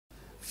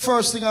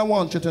First thing I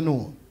want you to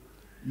know,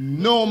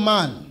 no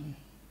man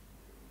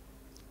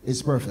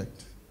is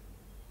perfect.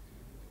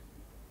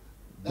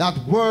 That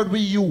word we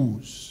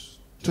use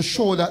to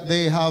show that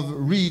they have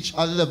reached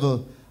a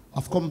level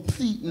of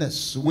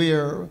completeness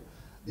where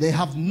they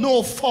have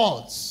no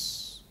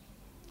faults.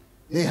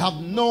 They have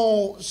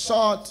no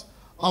sort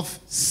of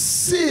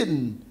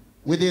sin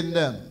within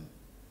them.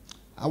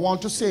 I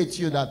want to say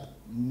to you that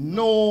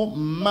no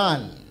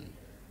man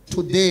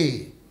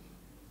today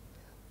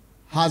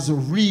has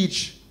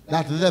reached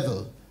that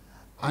level.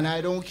 And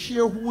I don't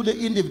care who the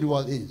individual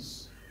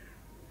is.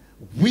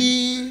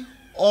 We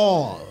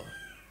all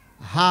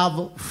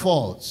have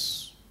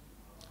faults.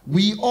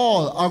 We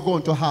all are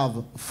going to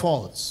have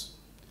faults.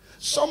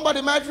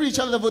 Somebody might reach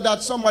a level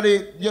that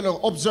somebody,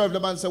 observe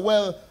them and say,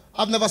 well,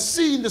 I've never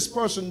seen this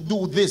person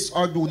do this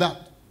or do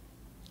that.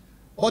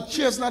 But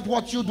here's not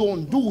what you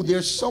don't do.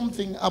 There's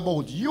something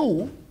about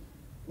you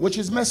which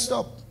is messed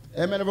up.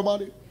 Amen,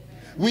 everybody?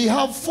 We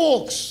have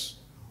folks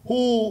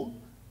who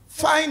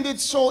find it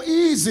so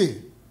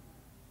easy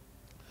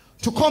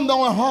to come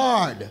down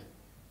hard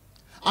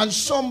on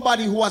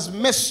somebody who has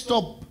messed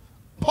up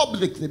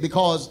publicly,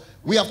 because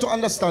we have to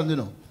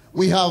understand,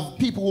 we have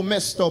people who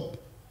messed up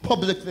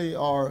publicly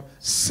or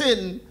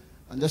sin,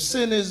 and the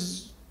sin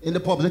is in the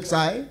public's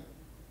eye.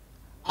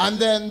 And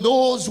then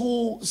those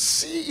who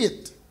see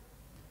it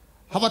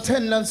have a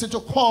tendency to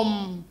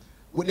come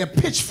with their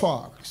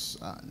pitchforks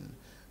and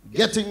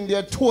getting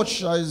their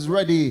torches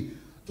ready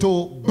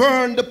to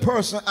burn the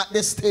person at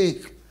the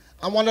stake.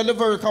 And one of the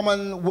very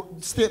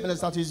common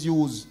statements that is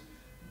used,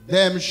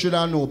 them should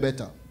I know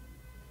better.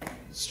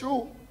 It's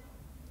true.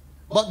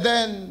 But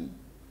then,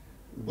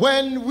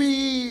 when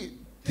we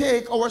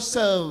take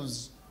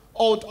ourselves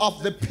out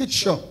of the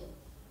picture,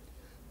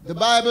 the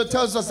Bible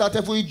tells us that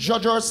if we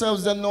judge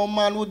ourselves, then no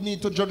man would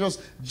need to judge us.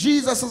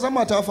 Jesus, as a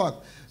matter of fact,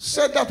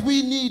 said that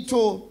we need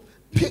to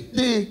pick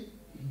the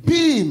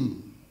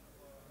beam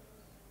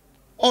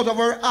out of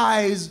our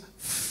eyes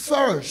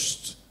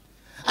first.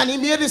 And he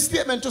made a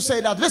statement to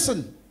say that,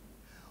 listen,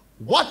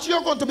 what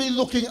you're going to be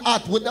looking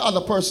at with the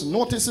other person,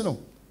 notice,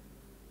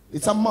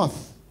 it's a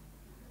moth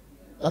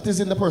that is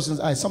in the person's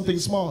eye, something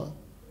small.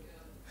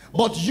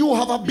 But you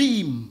have a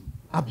beam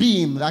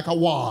like a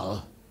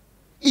wall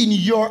in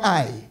your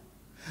eye.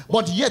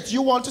 But yet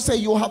you want to say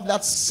you have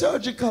that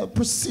surgical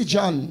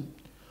precision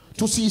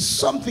to see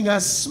something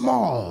as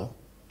small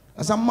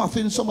as a moth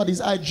in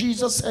somebody's eye.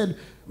 Jesus said,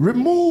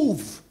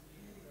 remove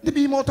the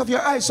beam out of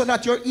your eye so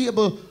that you're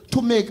able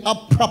to make a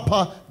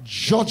proper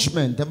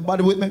judgment.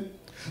 Everybody with me?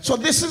 So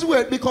this is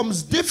where it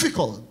becomes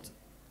difficult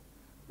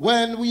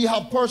when we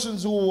have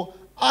persons who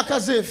act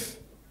as if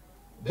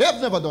they've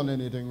never done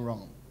anything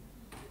wrong.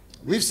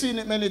 We've seen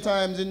it many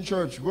times in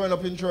church. Growing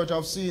up in church,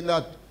 I've seen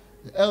that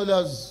the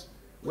elders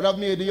would have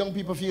made the young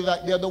people feel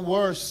like they're the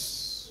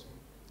worst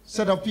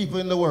set of people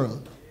in the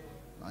world.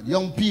 And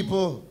young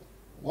people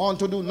want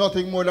to do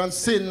nothing more than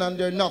sin, and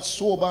they're not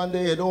sober and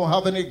they don't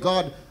have any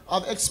God.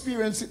 I've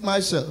experienced it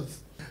myself.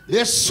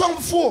 There's some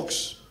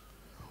folks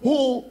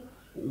who,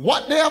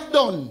 what they have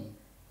done,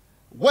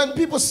 when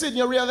people sin,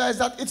 you realize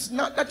that it's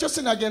not that you're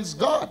sinning against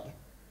God,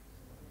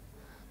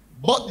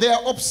 but they're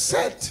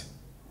upset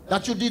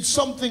that you did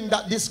something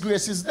that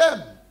disgraces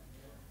them.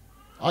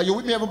 Are you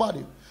with me,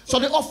 everybody? So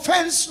the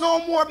offense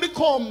no more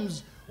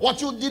becomes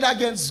what you did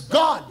against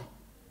God,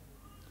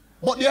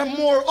 but they're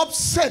more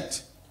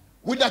upset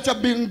with that you're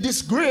being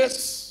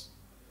disgraced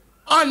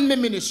on the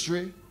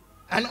ministry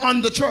and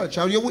on the church.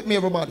 Are you with me,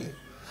 everybody?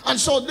 And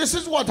so this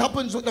is what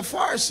happens with the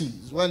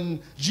Pharisees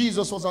when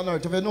Jesus was on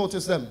earth. If you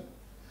notice them,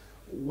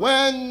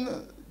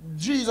 when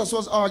Jesus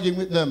was arguing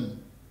with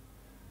them,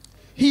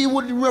 he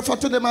would refer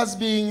to them as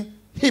being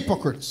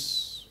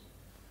hypocrites,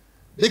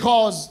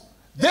 because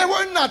they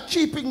were not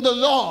keeping the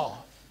law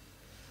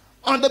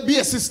on the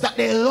basis that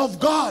they love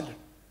God,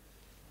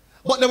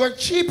 but they were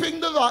keeping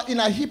the law in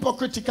a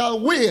hypocritical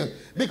way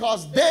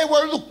because they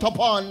were looked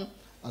upon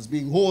as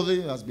being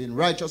holy, as being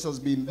righteous, as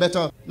being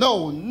better.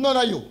 No, none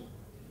of you.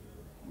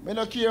 I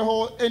don't care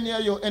how any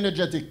of you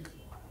energetic,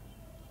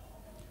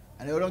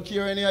 and I don't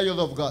care any of you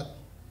love God.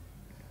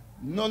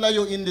 None of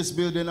you in this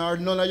building, or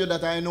none of you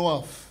that I know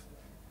of,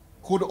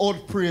 could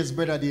outpraise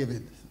Brother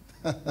David.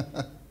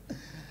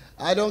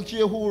 I don't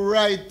care who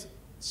write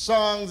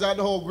songs and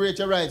how great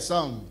you write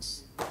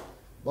songs.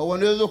 But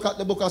when you look at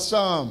the book of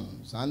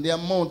Psalms and the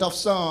amount of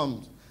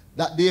Psalms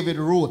that David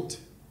wrote,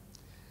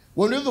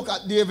 when you look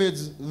at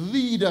David's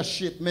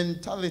leadership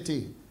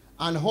mentality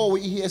and how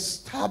he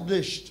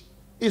established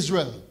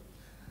Israel,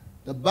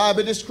 the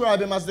Bible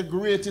describes him as the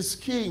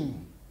greatest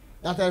king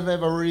that have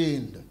ever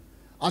reigned.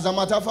 As a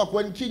matter of fact,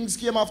 when kings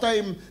came after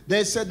him,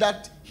 they said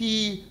that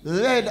he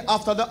led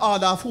after the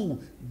order of who?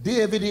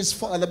 David, his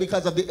father,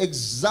 because of the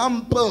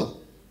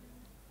example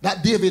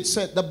that David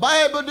set. The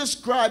Bible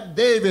described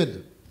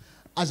David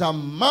as a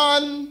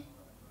man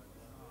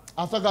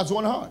after God's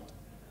own heart.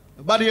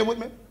 Everybody here with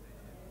me?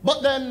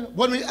 But then,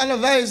 when we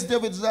analyze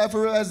David's life,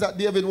 we realize that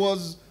David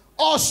was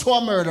also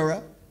a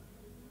murderer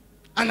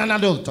and an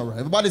adulterer.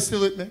 Everybody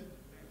still with me?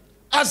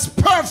 as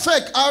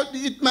perfect as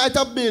it might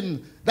have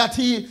been that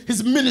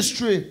his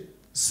ministry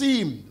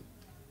seemed.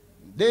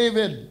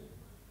 David,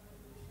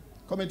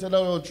 come into the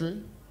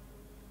adultery,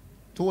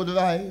 told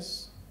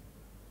lies,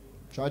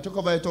 tried to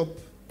cover it up,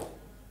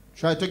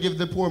 tried to give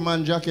the poor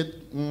man jacket.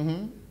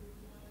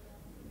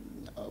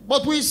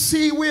 But we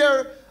see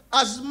where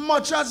as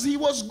much as he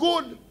was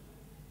good,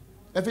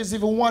 if it's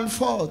even one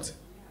fault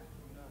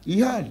he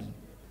had.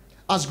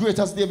 As great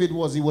as David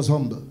was, he was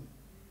humble.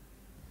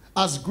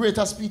 As great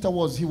as Peter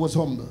was, he was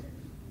humble.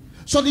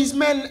 So these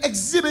men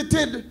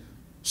exhibited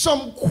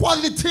some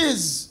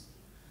qualities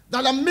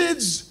that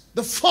amidst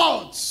the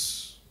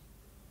faults,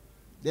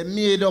 they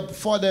made up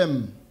for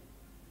them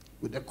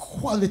with the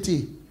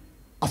quality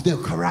of their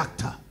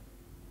character,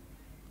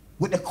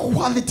 with the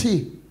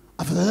quality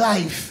of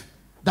life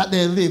that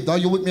they lived. Are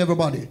you with me,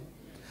 everybody?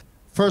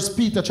 1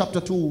 Peter chapter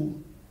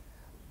 2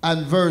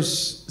 and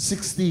verse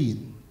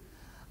 16.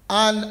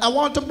 And I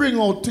want to bring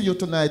out to you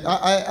tonight,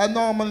 I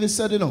normally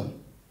said,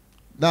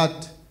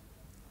 that,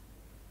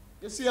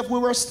 you see, if we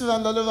were still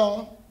under the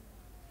law,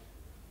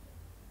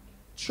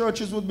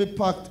 churches would be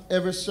packed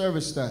every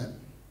service time.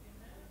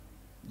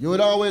 You would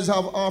always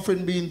have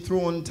offering being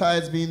thrown,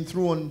 tithes being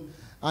thrown,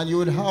 and you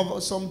would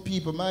have some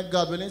people, my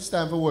God, when it's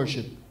time for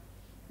worship,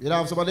 you'd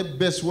have some of the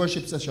best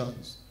worship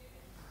sessions.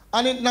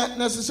 And it's not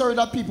necessary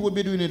that people would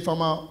be doing it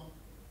from a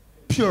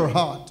pure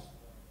heart,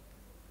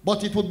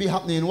 but it would be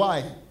happening.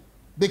 Why?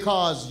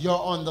 Because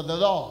you're under the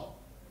law.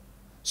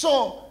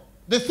 So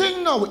the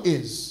thing now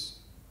is,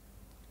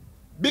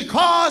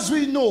 because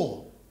we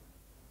know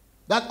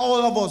that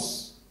all of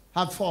us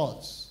have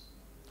faults,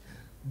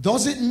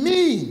 does it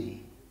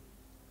mean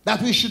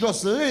that we should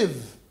just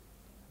live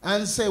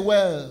and say,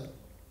 well,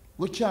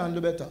 we can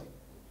do better?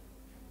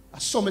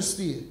 Some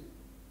mistake,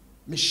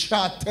 me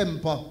short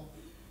temper.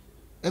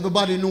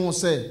 Everybody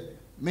knows, say,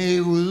 me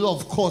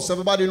love course.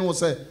 Everybody knows,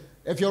 say,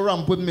 if you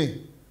ramp with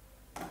me,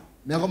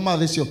 me go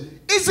malice you.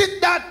 Is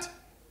it that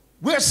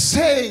we're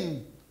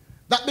saying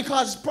that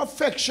because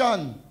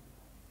perfection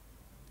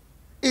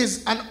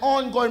is an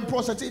ongoing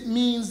process, it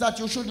means that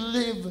you should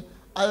live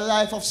a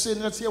life of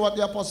sin? Let's hear what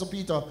the Apostle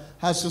Peter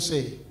has to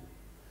say.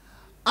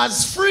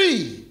 As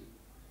free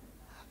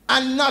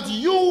and not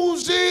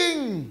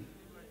using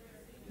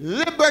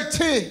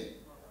liberty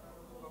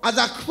as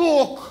a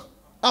cloak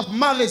of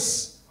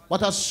malice,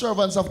 but as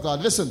servants of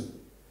God. Listen,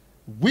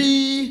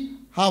 we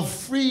have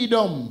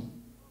freedom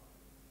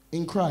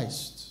in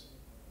Christ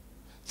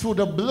through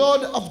the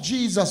blood of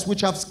Jesus,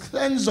 which has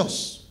cleansed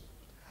us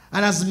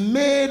and has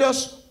made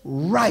us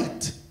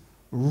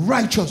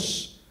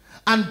righteous,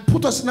 and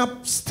put us in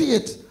a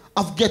state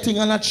of getting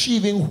and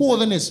achieving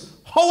holiness.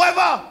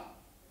 However,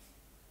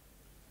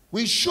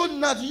 we should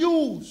not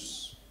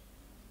use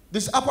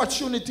this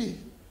opportunity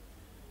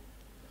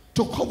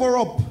to cover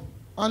up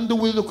and do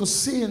we look at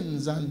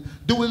sins and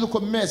do we look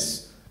at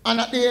mess. And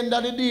at the end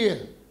of the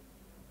day,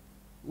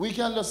 we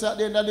can just say at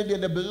the end of the day,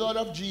 the blood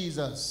of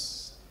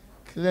Jesus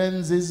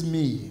cleanses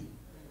me.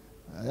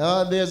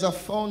 There's a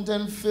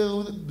fountain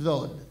filled with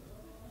blood.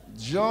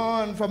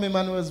 John from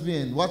Emmanuel's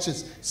vein. Watch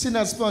this. Sin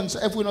and sponge.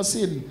 If we don't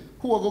sin,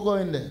 who will go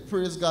in there?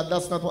 Praise God.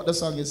 That's not what the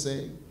song is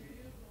saying.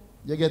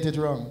 You get it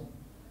wrong.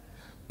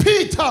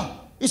 Peter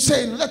is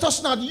saying, let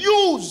us not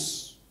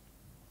use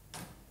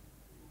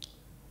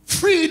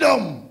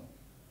freedom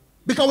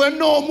because we're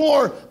no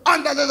more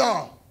under the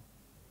law.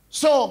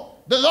 So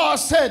the law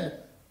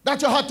said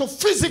that you had to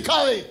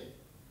physically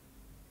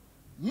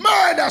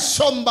murder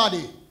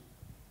somebody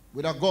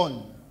with a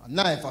gun, a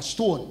knife, a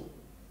stone,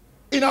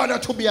 in order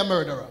to be a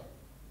murderer.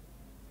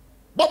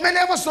 But many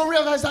of us don't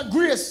realize that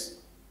grace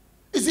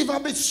is even a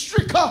bit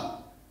stricter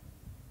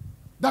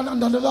than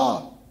under the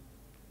law.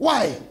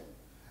 Why?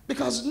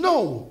 Because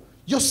no,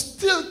 you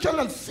still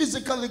cannot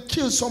physically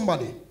kill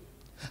somebody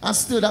and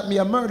still that be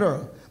a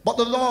murderer. But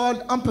the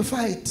Lord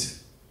amplify it,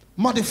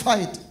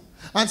 modify it,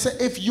 and say,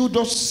 if you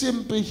just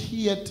simply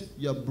hate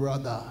your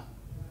brother,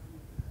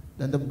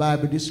 then the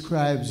Bible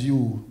describes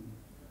you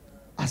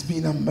as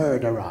being a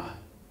murderer.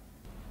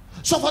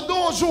 So for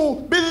those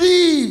who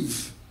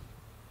believe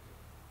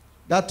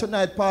that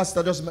tonight,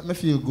 Pastor, just make me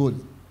feel good.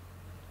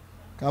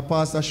 Because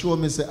Pastor show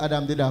me say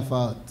Adam did a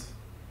fault.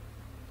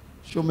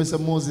 Show me say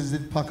Moses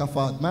did pack a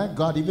fault. My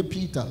God, even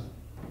Peter.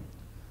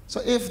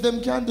 So if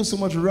them can do so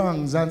much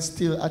wrongs and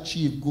still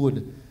achieve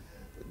good,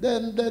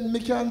 then me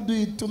can do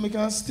it too. Me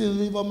can still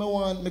live what me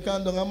want. Me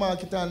can do a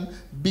market and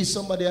be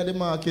somebody at the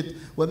market.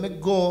 When me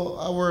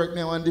go at work,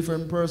 me I want a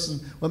different person.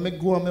 When me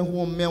go at my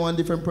home, me I want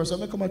a different person.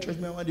 When me come to church,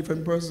 me I want a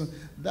different person.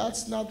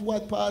 That's not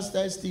what Pastor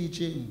is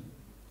teaching.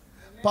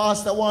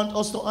 Pastor wants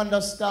us to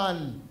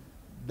understand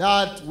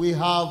that we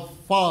have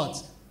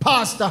faults.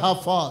 Pastor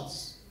have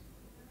faults.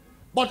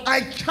 But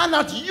I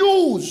cannot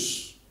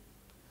use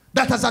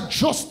that as a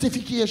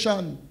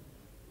justification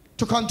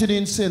to continue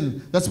in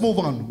sin. Let's move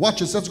on. Watch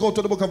this. Let's go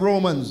to the book of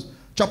Romans,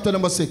 chapter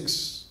number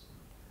 6.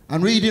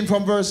 And reading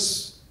from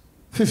verse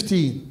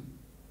 15.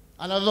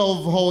 And I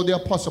love how the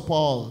Apostle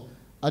Paul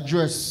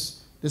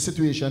addressed the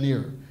situation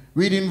here.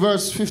 Reading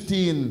verse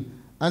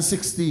 15 and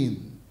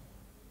 16.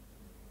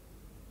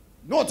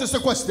 Notice the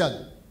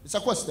question. It's a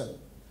question.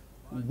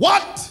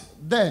 What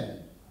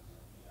then?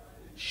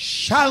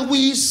 Shall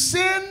we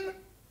sin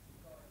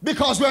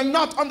because we're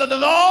not under the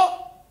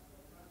law,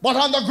 but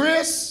under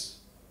grace?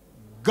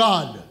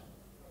 God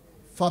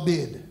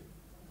forbid.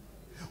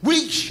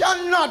 We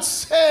cannot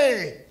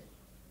say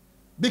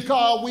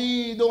because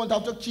we don't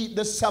have to keep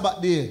the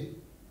Sabbath day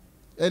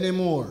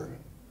anymore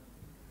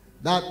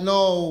that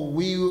now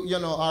we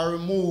are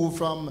removed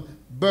from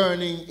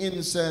burning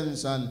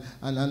incense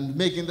and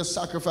making the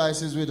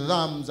sacrifices with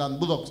lambs and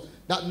bullocks,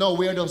 that now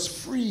we're just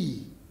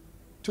free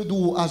to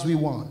do as we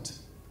want.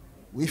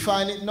 We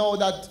find it now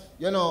that,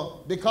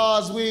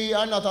 because we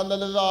are not under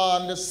the law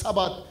and the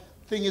Sabbath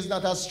thing is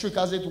not as strict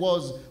as it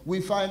was,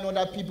 we find now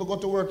that people go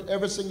to work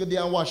every single day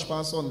and wash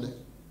on Sunday.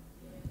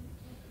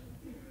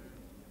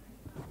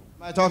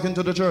 Am I talking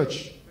to the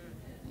church?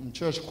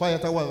 Church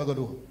quiet a while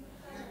ago.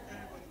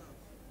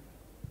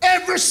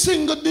 Every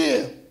single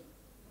day,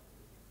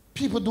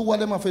 people do what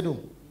they have to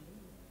do.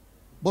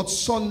 But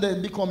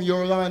Sunday become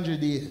your laundry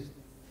day.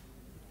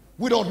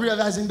 Without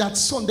realizing that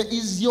Sunday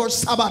is your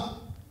Sabbath.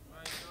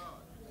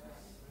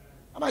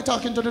 Am I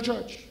talking to the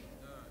church?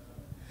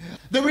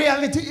 The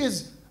reality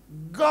is,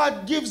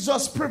 God gives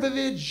us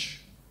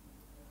privilege.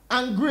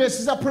 And grace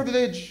is a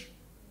privilege.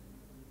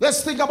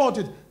 Let's think about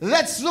it.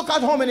 Let's look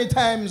at how many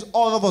times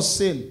all of us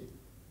sin.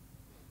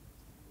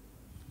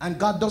 And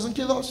God doesn't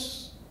kill us.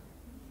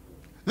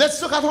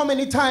 Let's look at how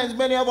many times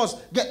many of us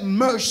get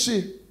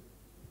mercy.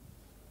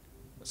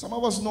 Some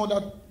of us know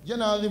that you're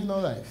not living no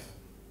life.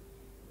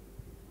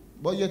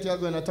 But yet you're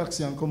going to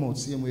taxi and come out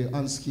same way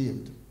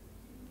unscathed.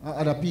 And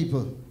other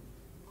people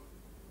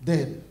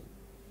dead.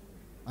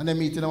 And they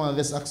meet in one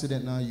less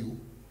accident than you.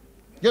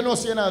 You know,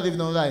 so you're not living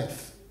no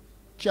life.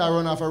 Car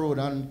run off a road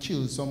and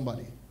kill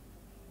somebody.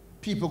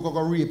 People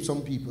go rape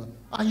some people.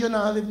 And you're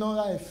not living no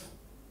life.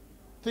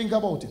 Think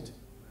about it.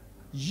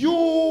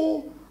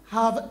 You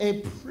have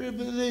a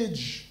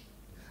privilege.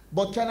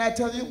 But can I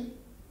tell you?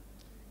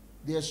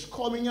 There's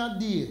coming a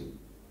day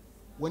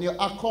when your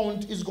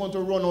account is going to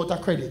run out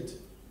of credit.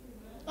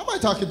 Am I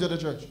talking to the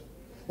church?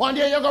 One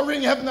day you're going to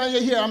ring heaven and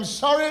you hear, I'm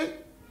sorry,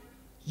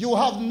 you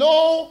have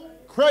no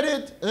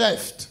credit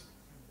left.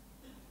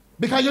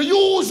 Because you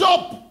use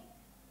up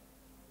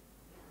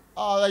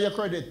all of your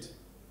credit.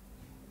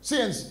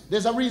 Saints,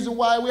 there's a reason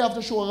why we have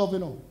to show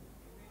love,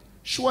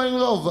 Showing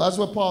love, as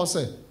what Paul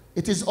said,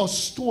 it is a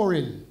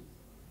storing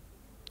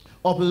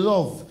of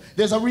love.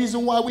 There's a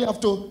reason why we have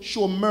to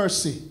show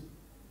mercy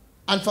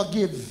and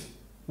forgive.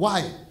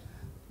 Why?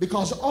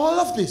 Because all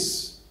of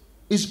this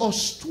is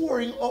us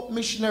storing up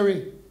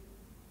missionary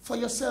for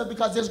yourself,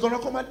 because there's going to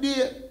come a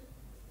day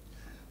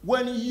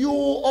when you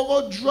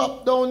over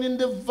drop down in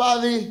the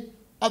valley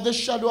of the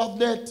shadow of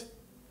death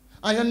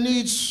and you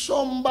need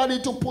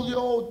somebody to pull you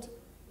out.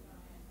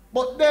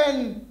 But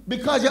then,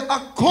 because your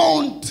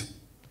account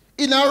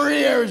in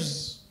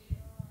arrears,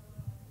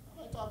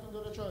 am I talking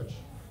to the church?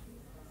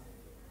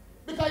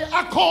 Because your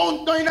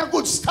account not in a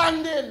good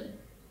standing.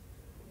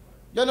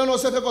 You don't know,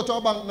 so if you go to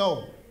a bank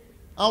now,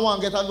 I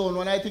want to get a loan,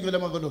 when I think what they're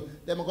going to do,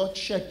 they're going to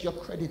check your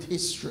credit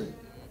history.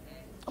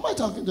 Am I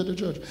talking to the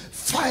church?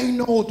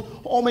 Find out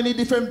how many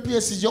different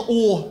places you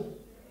owe.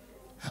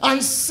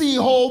 And see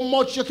how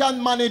much you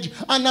can manage.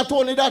 And not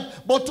only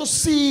that, but to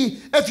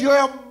see if you're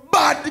a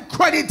bad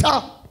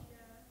creditor.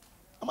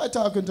 Am I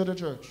talking to the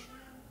church?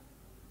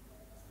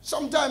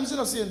 Sometimes,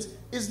 saints,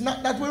 it's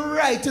not that we're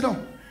right,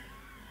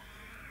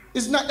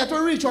 It's not that we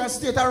reach our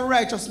state of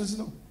righteousness,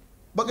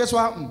 But guess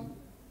what happened?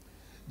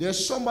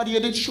 There's somebody who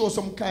did show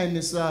some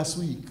kindness last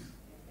week.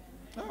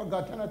 Oh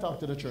God, can I talk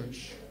to the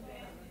church?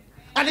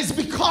 And it's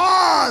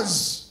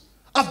because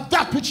of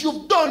that which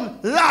you've done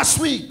last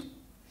week.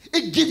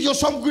 It gives you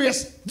some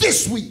grace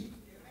this week.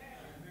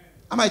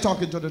 Am I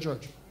talking to the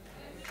church?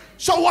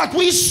 So what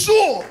we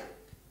sow,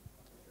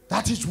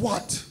 that is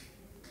what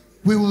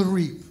we will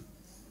reap.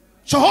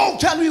 So how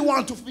can we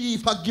want to be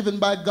forgiven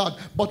by God,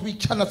 but we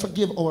cannot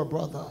forgive our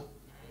brother?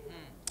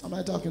 Am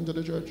I talking to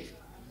the church?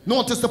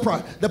 Notice the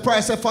prayer. The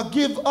prayer said,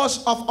 forgive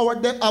us of our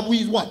debt. And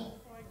we what?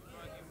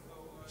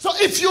 So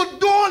if you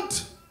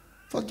don't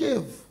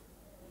forgive,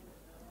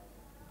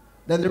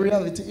 then the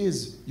reality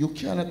is you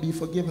cannot be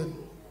forgiven.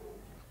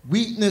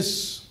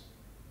 Weakness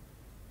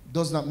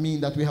does not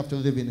mean that we have to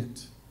live in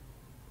it.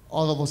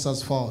 All of us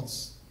has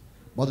faults.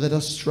 But let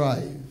us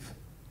strive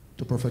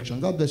to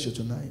perfection. God bless you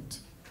tonight.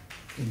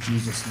 In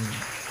Jesus' name.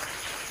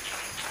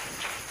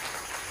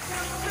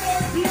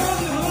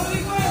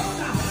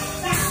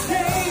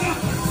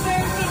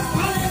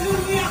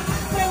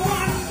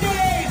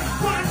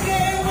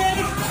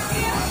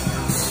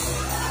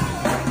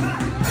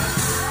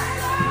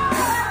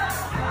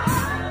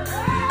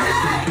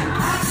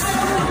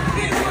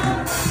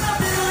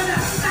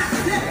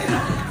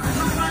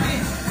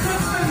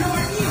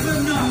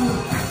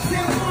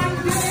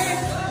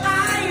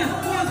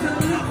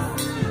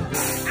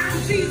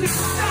 Jesus